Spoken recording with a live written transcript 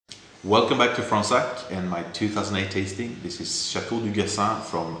Welcome back to Fronsac and my 2008 tasting. This is Château du Gazin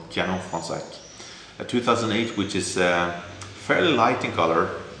from Canon Fronsac. A 2008 which is fairly light in color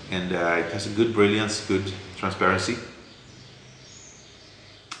and it has a good brilliance, good transparency.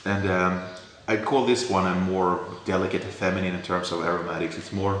 And I'd call this one a more delicate and feminine in terms of aromatics.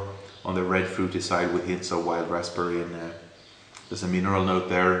 It's more on the red fruity side with hints of wild raspberry and there's a mineral note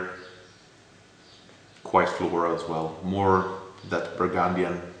there. Quite floral as well. More that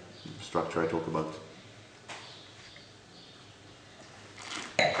Burgundian structure I talk about.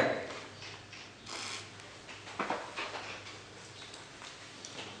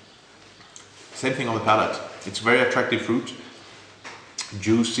 Same thing on the palate. It's very attractive fruit,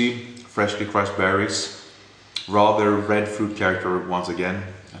 juicy, freshly crushed berries, rather red fruit character once again.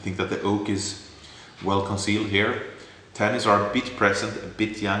 I think that the oak is well concealed here. Tannins are a bit present, a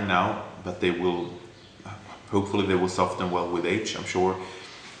bit young now, but they will, hopefully they will soften well with age, I'm sure.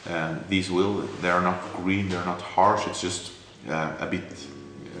 These will, they are not green, they're not harsh, it's just a bit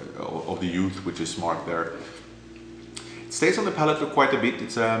of the youth which is smart there. It stays on the palate for quite a bit.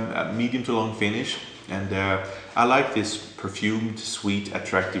 It's a medium to long finish, and I like this perfumed, sweet,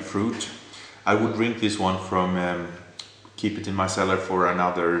 attractive fruit. I would drink this one from, keep it in my cellar for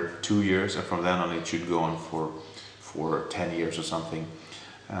another 2 years, and from then on it should go on for 10 years or something.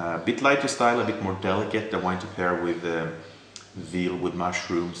 A bit lighter style, a bit more delicate. I want to pair with veal with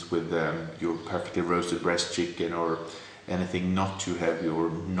mushrooms, with your perfectly roasted breast chicken, or anything not too heavy or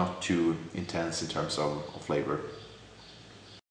not too intense in terms of flavor.